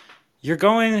 maybe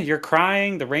you're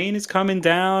crying, the rain is coming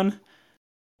down.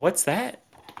 What's that?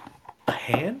 A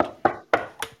hand?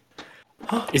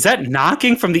 Is that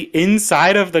knocking from the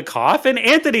inside of the coffin?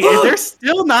 Anthony, they're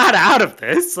still not out of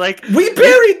this. We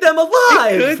buried them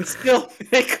alive.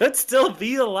 They could still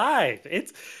be alive.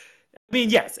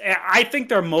 Yes, I think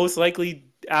they're most likely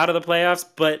out of the playoffs,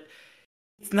 but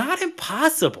it's not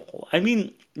impossible. I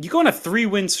mean, you go on a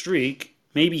 3-win streak,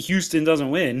 maybe Houston doesn't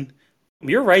win.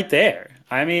 You're right there.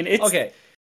 I mean, it's okay.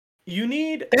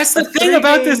 That's the thing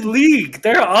about this league.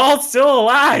 They're all still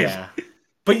alive. Yeah.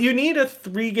 But you need a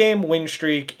 3-game win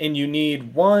streak, and you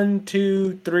need 1,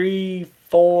 2, 3,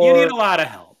 4... You need a lot of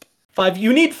help. 5.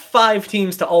 You need 5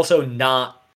 teams to also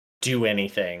not do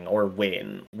anything or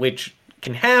win, which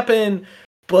can happen.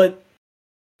 But,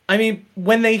 I mean,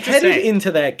 when they headed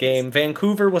into that game,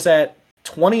 Vancouver was at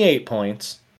 28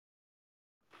 points.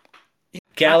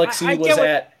 Galaxy was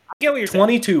at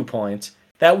 22 points.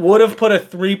 That would have put a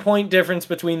 3-point difference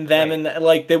between them and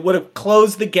like they would have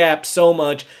closed the gap so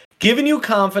much, given you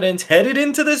confidence headed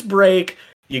into this break.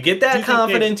 You get that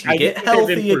confidence, you get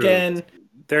healthy again.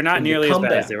 They're not nearly as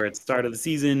bad as they were at the start of the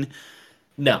season.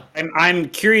 No. I'm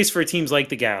curious for teams like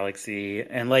the Galaxy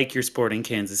and like your Sporting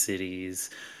Kansas Cities,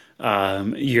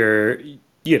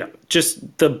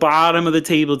 just the bottom of the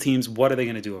table teams. What are they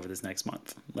going to do over this next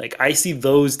month? Like, I see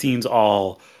those teams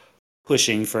all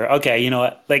pushing for, okay, you know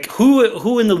what? Like,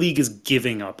 who in the league is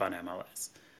giving up on MLS?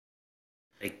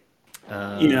 Like,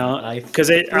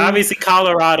 because obviously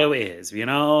Colorado is,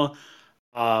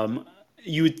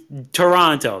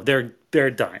 Toronto, they're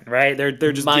done, right?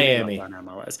 They're just Miami giving up on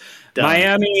MLS. Done.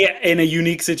 Miami in a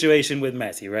unique situation with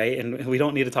Messi, right? And we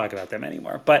don't need to talk about them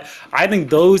anymore. But I think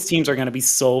those teams are going to be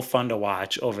so fun to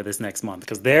watch over this next month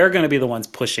because they're going to be the ones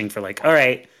pushing for like, all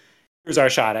right, here's our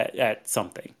shot at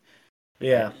something.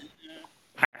 Yeah.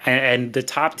 And the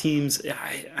top teams,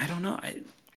 I don't know.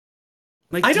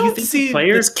 I don't think the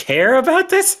players care about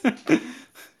this?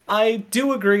 I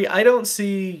do agree. I don't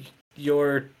see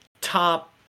your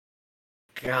top,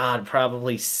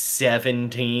 probably 7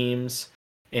 teams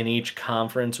in each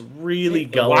conference really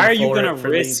going. Why are you going to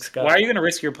risk? Why are you going to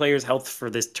risk your players' health for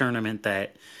this tournament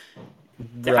that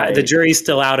the jury's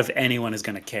still out if anyone is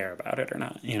going to care about it or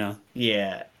not?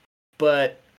 Yeah,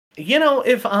 but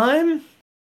if I'm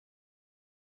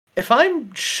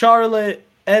Charlotte,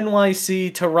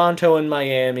 NYC, Toronto, and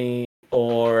Miami,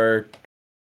 or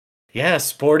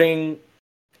Sporting,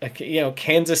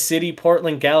 Kansas City,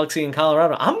 Portland, Galaxy, and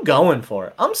Colorado, I'm going for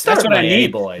it. I'm starting my A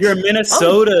boys. You're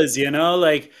Minnesotas,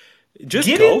 just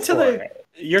get go into for it.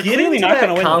 You're clearly not going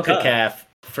to win CONCACAF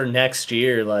for next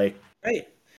year. Like, right.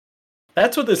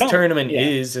 That's what this tournament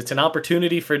is. It's an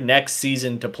opportunity for next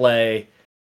season to play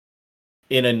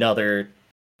in another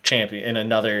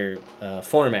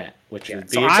format, which would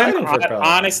be exciting for probably.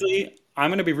 Honestly, I'm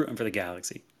going to be rooting for the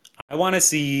Galaxy. I want to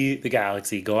see the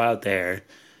Galaxy go out there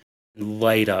and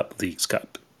light up Leagues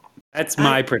Cup. That's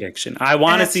my prediction. I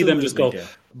want to see them just go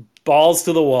balls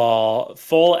to the wall,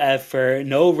 full effort,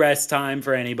 no rest time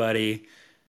for anybody.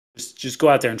 Just go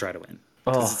out there and try to win.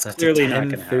 That's clearly a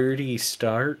 10:30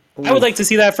 start. Ooh. I would like to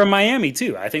see that from Miami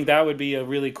too. I think that would be a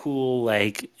really cool,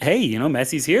 like, hey,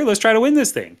 Messi's here. Let's try to win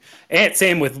this thing. And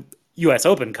same with U.S.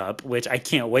 Open Cup, which I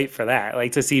can't wait for that.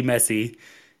 Like to see Messi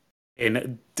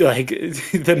in like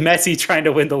the Messi trying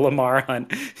to win the Lamar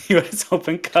Hunt U.S.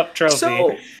 Open Cup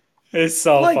trophy. It's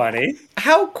so funny.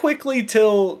 How quickly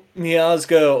till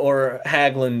Miazga or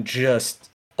Hagelin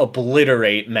just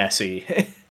obliterate Messi?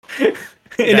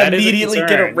 And immediately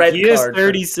get a red card. He is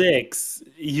 36.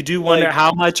 You do wonder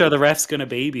how much are the refs going to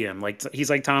baby him? Like he's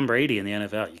like Tom Brady in the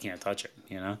NFL. You can't touch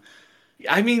him,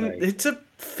 I mean, it's a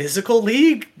physical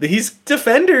league. These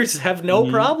defenders have no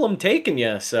problem taking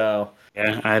you. So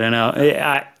yeah, I don't know.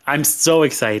 I'm so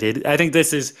excited. I think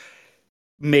this is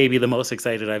maybe the most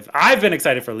excited I've been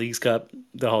excited for Leagues Cup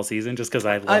the whole season just because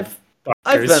I've been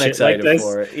excited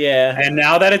for it, yeah. And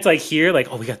now that it's like here,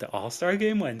 like, we got the All-Star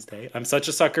Game Wednesday. I'm such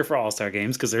a sucker for All-Star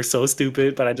Games because they're so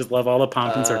stupid, but I just love all the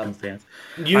pomp and circumstance.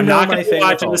 I'm not going to be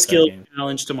watching the skill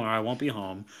challenge tomorrow. I won't be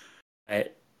home.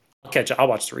 I'll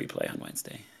watch the replay on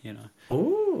Wednesday.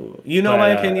 Ooh, my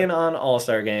opinion on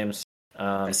All-Star Games.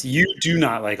 You do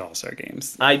not like All-Star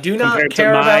Games. I do not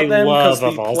care about them because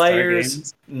the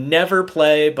players never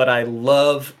play, but I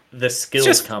love the skills competition.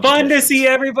 It's just fun to see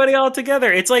everybody all together.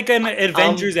 It's like an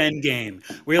Avengers Endgame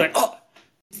where you're like, oh,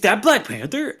 is that Black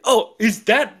Panther? Oh, is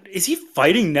he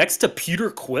fighting next to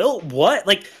Peter Quill? What?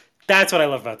 Like, that's what I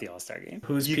love about the All-Star Game.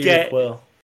 Who's Peter Quill?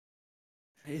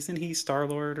 Isn't he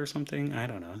Star-Lord or something? I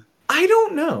don't know. I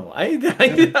don't know.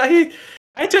 I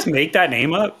just make that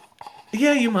name up.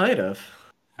 Yeah, you might have.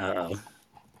 Uh-oh.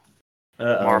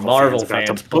 Marvel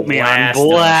fans put me on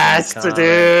blast,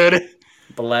 dude.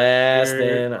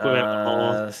 Blasting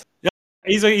us.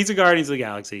 He's a Guardians of the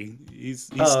Galaxy. He's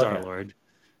Star-Lord.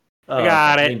 Okay. I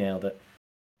got it. We nailed it.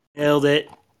 Nailed it.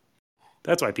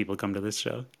 That's why people come to this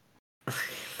show.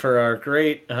 For our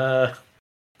great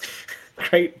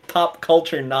pop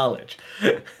culture knowledge.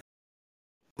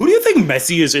 Who do you think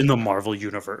Messi is in the Marvel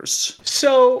universe?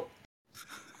 So...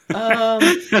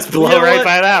 let's blow right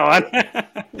by that one.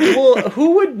 Well,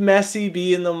 who would Messi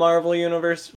be in the Marvel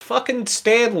universe? Fucking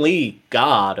Stan Lee,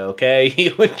 God, okay?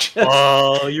 He would just.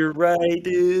 Oh, you're right,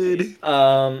 dude.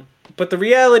 But the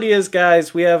reality is,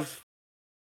 guys,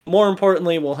 more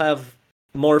importantly, we'll have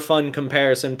more fun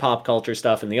comparison pop culture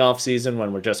stuff in the off season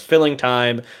when we're just filling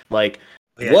time. Like,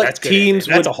 what teams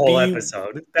would be? That's a whole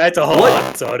episode. That's a whole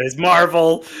episode. Is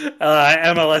Marvel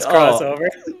MLS crossover?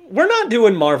 We're not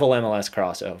doing Marvel MLS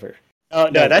crossover. Oh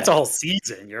no, that's a whole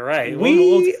season. You're right.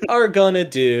 We are gonna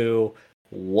do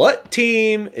what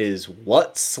team is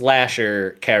what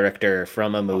slasher character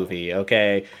from a movie.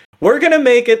 Okay, we're gonna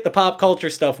make it the pop culture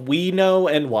stuff we know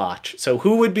and watch. So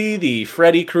who would be the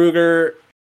Freddy Krueger?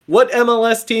 What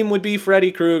MLS team would be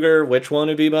Freddy Krueger? Which one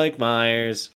would be Mike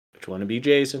Myers? Which one would be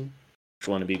Jason? Which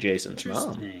one would be Jason's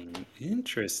mom?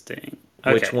 Interesting.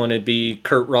 Okay. Which one would be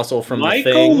Kurt Russell from The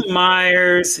Thing? Michael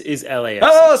Myers is LAFC.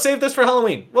 Oh, save this for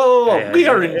Halloween. Whoa. Yeah, we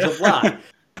are in July.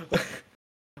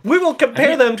 We will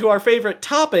compare them to our favorite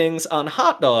toppings on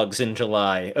hot dogs in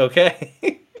July,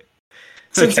 okay?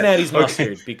 Cincinnati's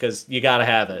mustard, because you gotta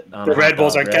have it. The Red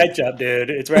Bulls are ketchup, dude.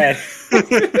 It's red.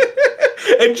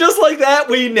 And just like that,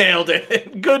 we nailed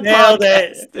it. Good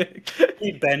podcast.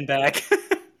 Need Ben back.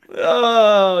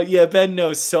 Oh, yeah, Ben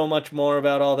knows so much more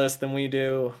about all this than we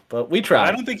do, but we try.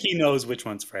 I don't think he knows which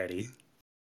one's Freddy.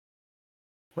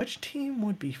 Which team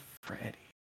would be Freddy?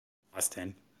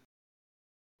 Austin.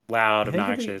 Loud,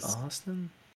 obnoxious. Austin?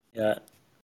 Yeah.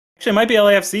 Actually, it might be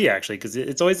LAFC, actually, because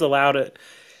it's always the loud,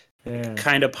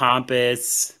 kind of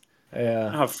pompous.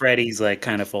 Yeah. How Freddy's, like,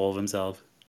 kind of full of himself.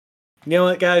 You know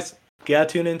what, guys? You gotta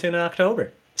tune into in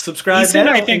October. Subscribe Jason,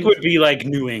 I think, would be like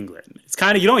New England. It's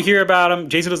kind of, you don't hear about him.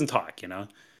 Jason doesn't talk, you know?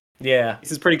 Yeah.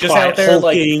 He's pretty just quiet, out there,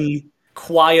 like,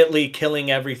 quietly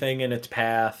killing everything in its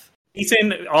path.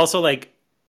 Jason also, like,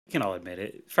 we can all admit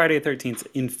it, Friday the 13th is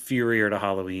inferior to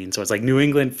Halloween. So it's like New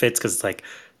England fits because it's like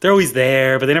they're always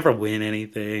there, but they never win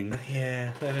anything.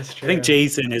 Yeah, that is true. I think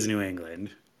Jason is New England.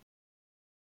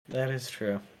 That is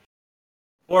true.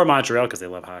 Or Montreal because they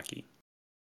love hockey.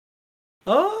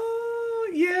 Oh,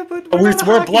 yeah, but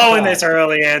we're blowing this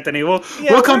early, Anthony. We'll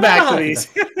come back to these.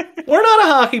 We're not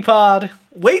a hockey pod.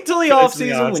 Wait till the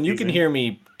offseason when you can hear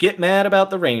me get mad about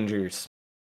the Rangers.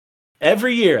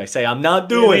 Every year I say I'm not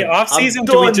doing off-season.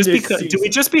 Do we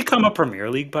just become a Premier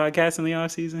League podcast in the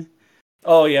off-season?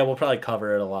 Oh yeah, we'll probably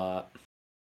cover it a lot.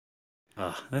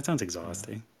 Oh, that sounds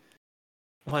exhausting.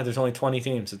 Why? There's only 20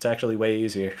 teams. It's actually way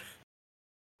easier.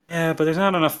 Yeah, but there's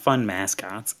not enough fun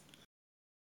mascots.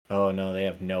 Oh no, they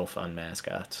have no fun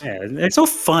mascots. Yeah, it's so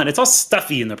fun. It's all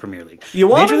stuffy in the Premier League.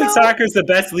 Major League Soccer is the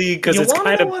best league because it's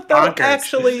kind of bonkers.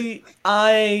 Actually,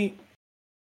 I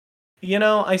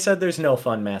said there's no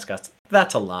fun mascots.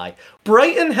 That's a lie.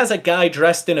 Brighton has a guy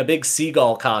dressed in a big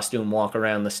seagull costume walk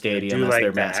around the stadium as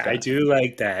their mascot. I do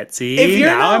like that. See,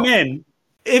 I'm in.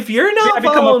 If you're not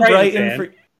following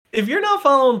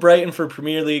Brighton for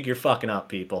Premier League, you're fucking up,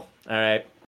 people. All right.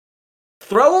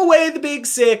 Throw away the big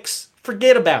six.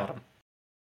 Forget about them.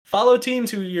 Follow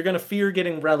teams who you're going to fear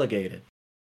getting relegated.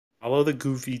 Follow the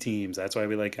goofy teams. That's why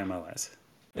we like MLS.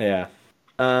 Yeah.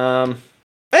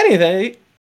 Anyway,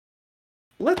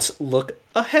 let's look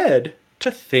ahead to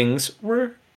things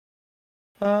we're...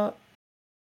 No,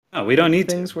 we don't need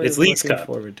things to. It's Leagues Cup.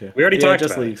 Forward to. We already talked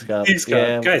about Leagues Cup. Leagues Cup.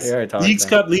 Yeah, guys.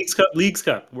 Leagues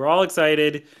Cup. We're all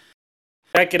excited.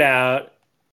 Check it out.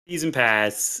 Season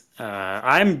pass.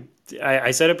 I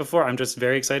said it before. I'm just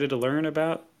very excited to learn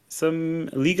about some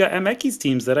Liga MX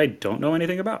teams that I don't know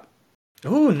anything about.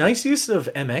 Oh, nice use of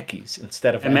MX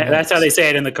instead of MX. That's how they say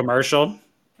it in the commercial.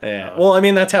 Yeah. Well, I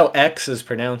mean, that's how X is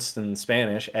pronounced in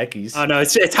Spanish. X. Oh, no,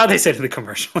 it's how they say it in the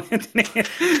commercial, Anthony.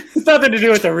 It's nothing to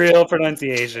do with the real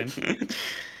pronunciation.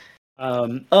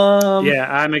 Yeah,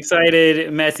 I'm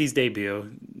excited. Messi's debut.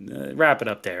 Wrap it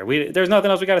up there. There's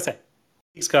nothing else we got to say.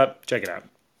 Leagues Cup, check it out.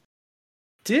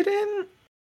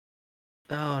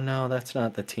 Oh, no, that's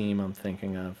not the team I'm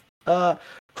thinking of.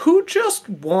 Who just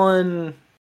won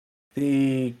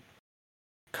the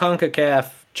CONCACAF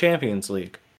Champions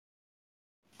League?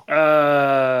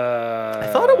 I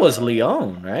thought it was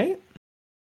Lyon, right?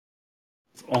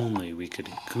 If only we could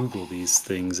Google these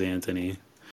things, Anthony.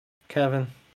 Kevin.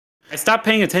 I stopped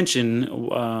paying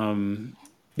attention.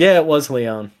 Yeah, it was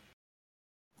Lyon.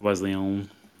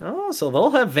 Oh, so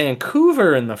they'll have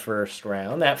Vancouver in the first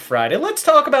round that Friday. Let's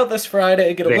talk about this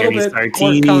Friday. Get a little bit more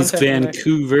content.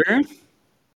 Vancouver.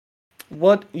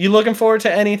 What, you looking forward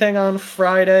to anything on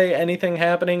Friday? Anything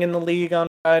happening in the league on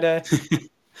Friday?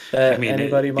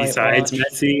 Anybody might besides watch?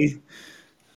 Messi.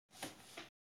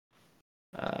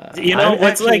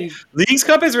 Leagues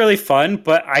Cup is really fun,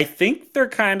 but I think they're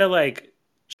kind of like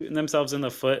shooting themselves in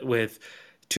the foot with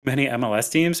too many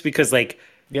MLS teams because the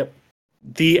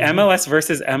MLS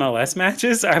versus MLS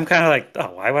matches, I'm kind of like,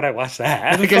 oh, why would I watch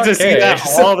that? I get to see that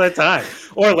all the time.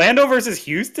 Orlando versus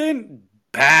Houston?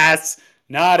 Pass.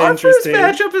 Not interested.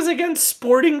 Our first matchup is against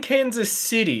Sporting Kansas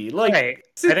City. Like, right.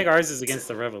 I think ours is against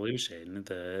the Revolution.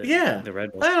 The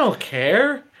Red Bulls. I don't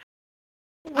care.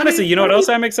 Honestly, you know what else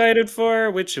I'm excited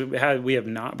for, which we have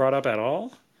not brought up at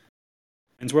all?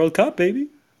 Men's World Cup, baby.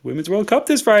 Women's World Cup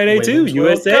this Friday too. Women's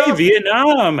World USA, Cup.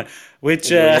 Vietnam, which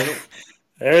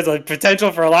there's a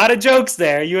potential for a lot of jokes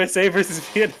there. USA versus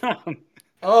Vietnam.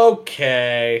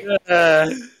 Okay.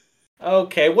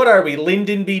 Okay, what are we,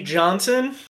 Lyndon B.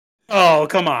 Johnson? Oh,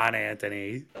 come on,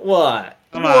 Anthony. What?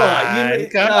 Come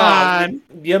on.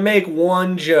 You make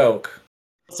one joke.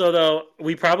 So, though,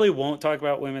 we probably won't talk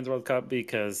about Women's World Cup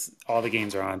because all the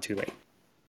games are on too late.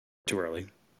 Too early.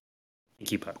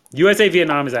 Keep up. USA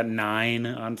Vietnam is at 9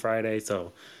 on Friday,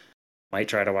 so might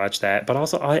try to watch that. But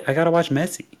also, I got to watch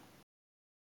Messi.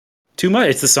 Too much.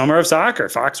 It's the summer of soccer.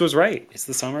 Fox was right. It's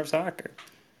the summer of soccer.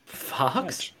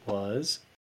 Fox was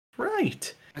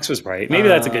right. Fox was right. Maybe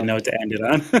that's a good note to end it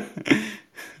on.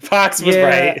 Fox was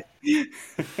right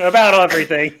about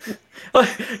everything.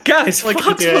 Guys,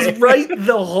 Fox was right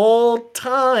the whole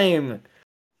time.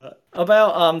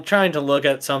 About I'm trying to look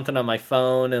at something on my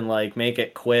phone and like make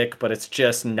it quick, but it's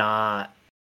just not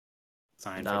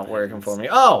working for me.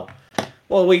 Oh,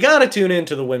 well, we got to tune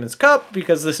into the Women's Cup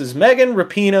because this is Megan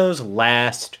Rapinoe's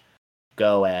last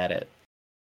go at it.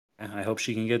 I hope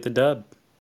she can get the dub.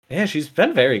 Yeah, she's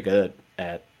been very good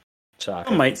at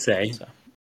soccer. I might say. So.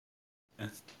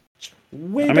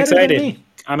 I'm excited.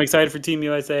 I'm excited for Team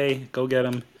USA. Go get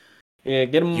them. Yeah,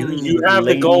 get them. You have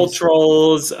the Gold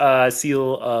Trolls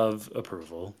seal of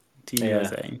approval. Team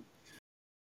USA.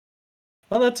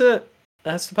 Well, that's it.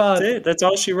 That's the pod. That's it. That's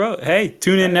all she wrote. Hey,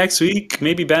 tune in next week.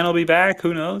 Maybe Ben will be back.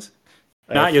 Who knows?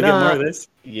 You'll get more of this.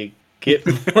 You get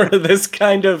more of this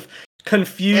kind of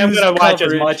confused I'm going to watch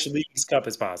coverage. as much Leagues Cup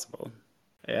as possible.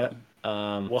 Yeah.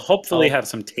 We'll hopefully have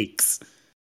some takes.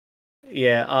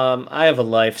 Yeah, I have a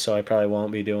life, so I probably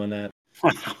won't be doing that.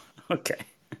 Okay.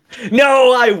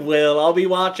 No, I will. I'll be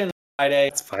watching Friday.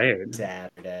 It's fired.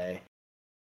 Saturday.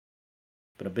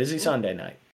 But a busy Sunday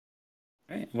night.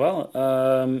 All right. Well,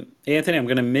 Anthony, I'm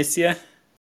going to miss you.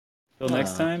 Till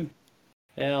next time.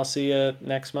 Yeah, I'll see you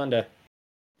next Monday.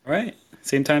 All right.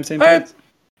 Same time, same place. Right.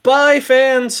 Bye,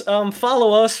 fans.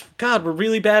 Follow us. God, we're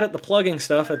really bad at the plugging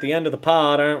stuff at the end of the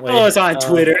pod, aren't we? Follow us on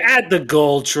Twitter at the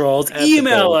Gold Trolls.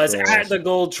 Email us at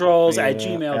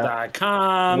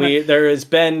thegoldtrolls@gmail.com. There has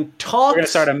been talks. We're going to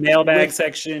start a mailbag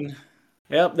section.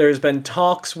 Yep, there's been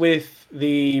talks with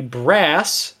the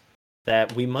brass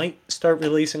that we might start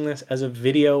releasing this as a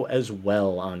video as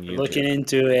well on YouTube. Looking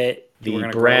into it. The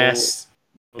brass,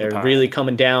 they're really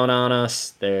coming down on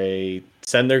us. They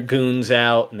send their goons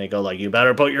out and they go like, you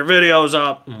better put your videos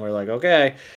up. And we're like,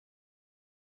 okay.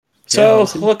 So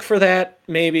look for that.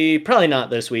 Maybe, probably not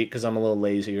this week because I'm a little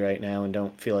lazy right now and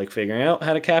don't feel like figuring out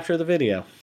how to capture the video.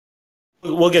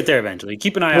 We'll get there eventually.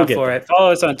 Keep an eye out for it.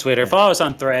 Follow us on Twitter. Follow us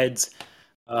on Threads.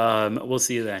 We'll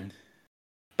see you then.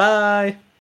 Bye.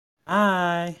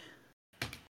 Bye.